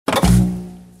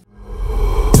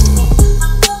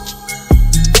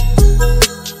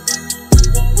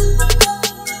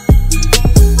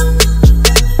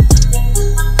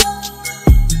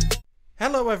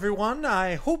everyone,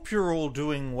 I hope you're all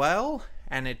doing well,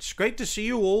 and it's great to see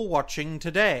you all watching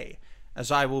today,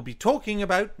 as I will be talking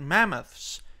about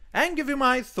mammoths, and give you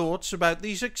my thoughts about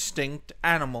these extinct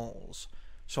animals.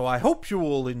 So I hope you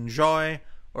all enjoy,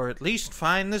 or at least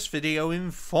find this video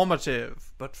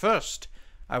informative. But first,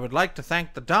 I would like to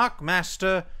thank the Dark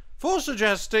Master for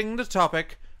suggesting the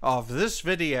topic of this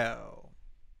video.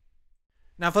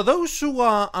 Now, for those who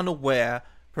are unaware,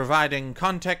 providing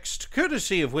context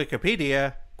courtesy of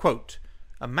Wikipedia, quote,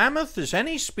 "A mammoth is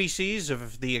any species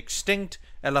of the extinct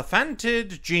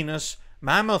elephantid genus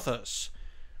Mammoths,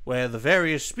 where the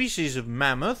various species of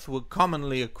mammoth were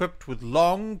commonly equipped with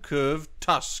long, curved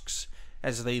tusks,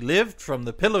 as they lived from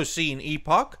the Pliocene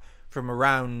epoch, from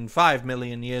around 5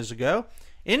 million years ago,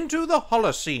 into the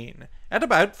Holocene, at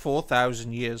about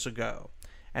 4,000 years ago.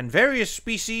 And various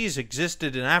species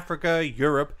existed in Africa,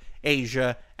 Europe,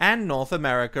 Asia, and North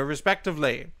America,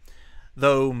 respectively,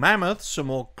 though mammoths are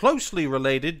more closely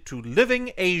related to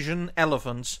living Asian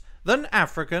elephants than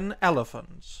African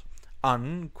elephants,"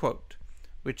 unquote.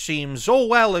 Which seems all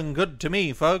well and good to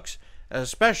me, folks,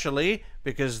 especially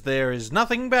because there is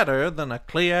nothing better than a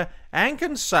clear and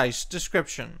concise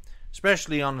description,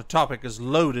 especially on a topic as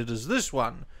loaded as this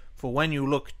one, for when you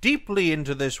look deeply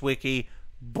into this wiki,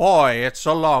 boy, it's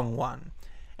a long one.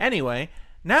 Anyway,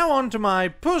 now on to my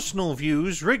personal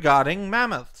views regarding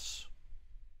mammoths.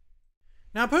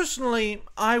 Now, personally,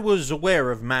 I was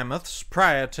aware of mammoths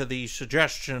prior to the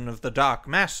suggestion of the Dark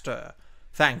Master.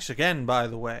 Thanks again, by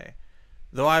the way.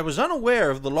 Though I was unaware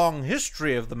of the long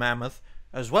history of the mammoth,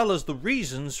 as well as the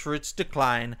reasons for its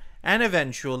decline and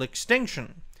eventual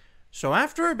extinction. So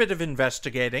after a bit of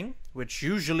investigating, which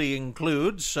usually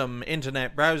includes some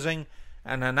internet browsing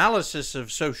and analysis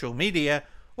of social media,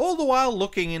 all the while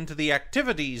looking into the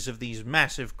activities of these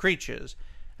massive creatures,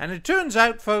 and it turns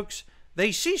out, folks,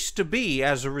 they ceased to be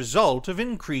as a result of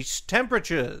increased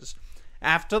temperatures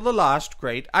after the last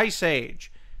great ice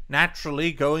age,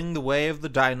 naturally going the way of the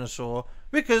dinosaur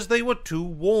because they were too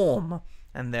warm,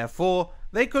 and therefore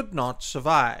they could not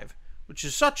survive, which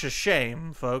is such a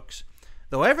shame, folks,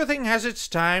 though everything has its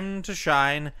time to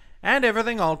shine, and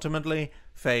everything ultimately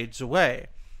fades away,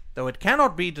 though it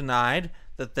cannot be denied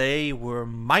that they were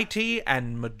mighty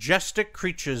and majestic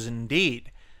creatures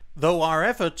indeed, though our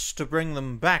efforts to bring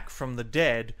them back from the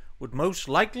dead would most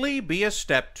likely be a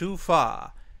step too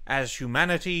far, as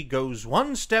humanity goes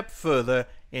one step further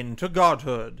into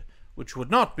godhood, which would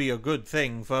not be a good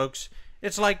thing, folks.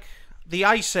 It's like the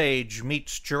Ice Age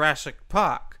meets Jurassic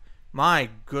Park. My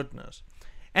goodness.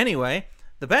 Anyway,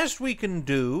 the best we can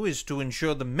do is to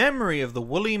ensure the memory of the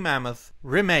woolly mammoth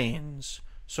remains,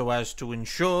 so as to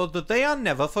ensure that they are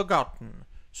never forgotten,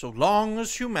 so long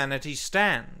as humanity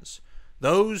stands.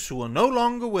 Those who are no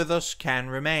longer with us can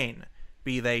remain,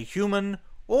 be they human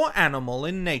or animal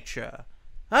in nature,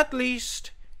 at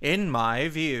least in my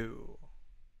view.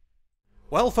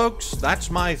 Well, folks,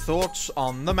 that's my thoughts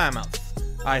on the mammoth.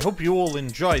 I hope you all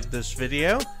enjoyed this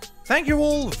video. Thank you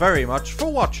all very much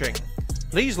for watching.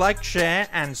 Please like, share,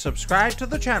 and subscribe to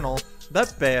the channel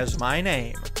that bears my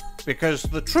name, because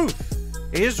the truth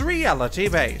is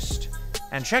reality-based.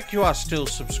 And check you are still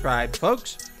subscribed,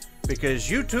 folks, because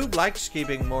YouTube likes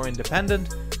keeping more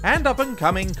independent and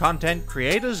up-and-coming content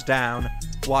creators down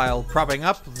while propping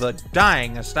up the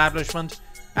dying establishment,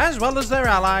 as well as their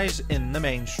allies in the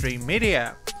mainstream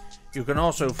media. You can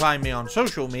also find me on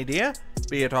social media,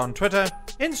 be it on Twitter,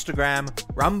 Instagram,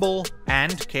 Rumble,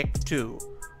 and Kick too.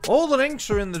 All the links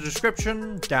are in the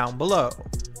description down below,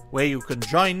 where you can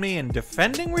join me in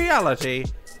defending reality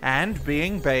and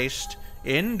being based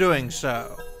in doing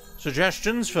so.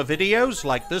 Suggestions for videos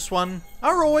like this one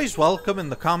are always welcome in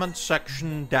the comments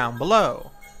section down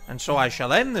below, and so I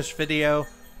shall end this video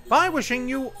by wishing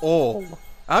you all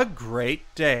a great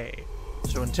day.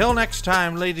 So until next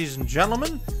time, ladies and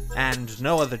gentlemen, and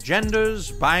no other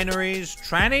genders, binaries,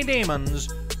 tranny demons,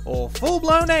 or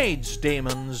full-blown AIDS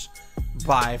demons,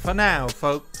 bye for now,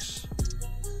 folks.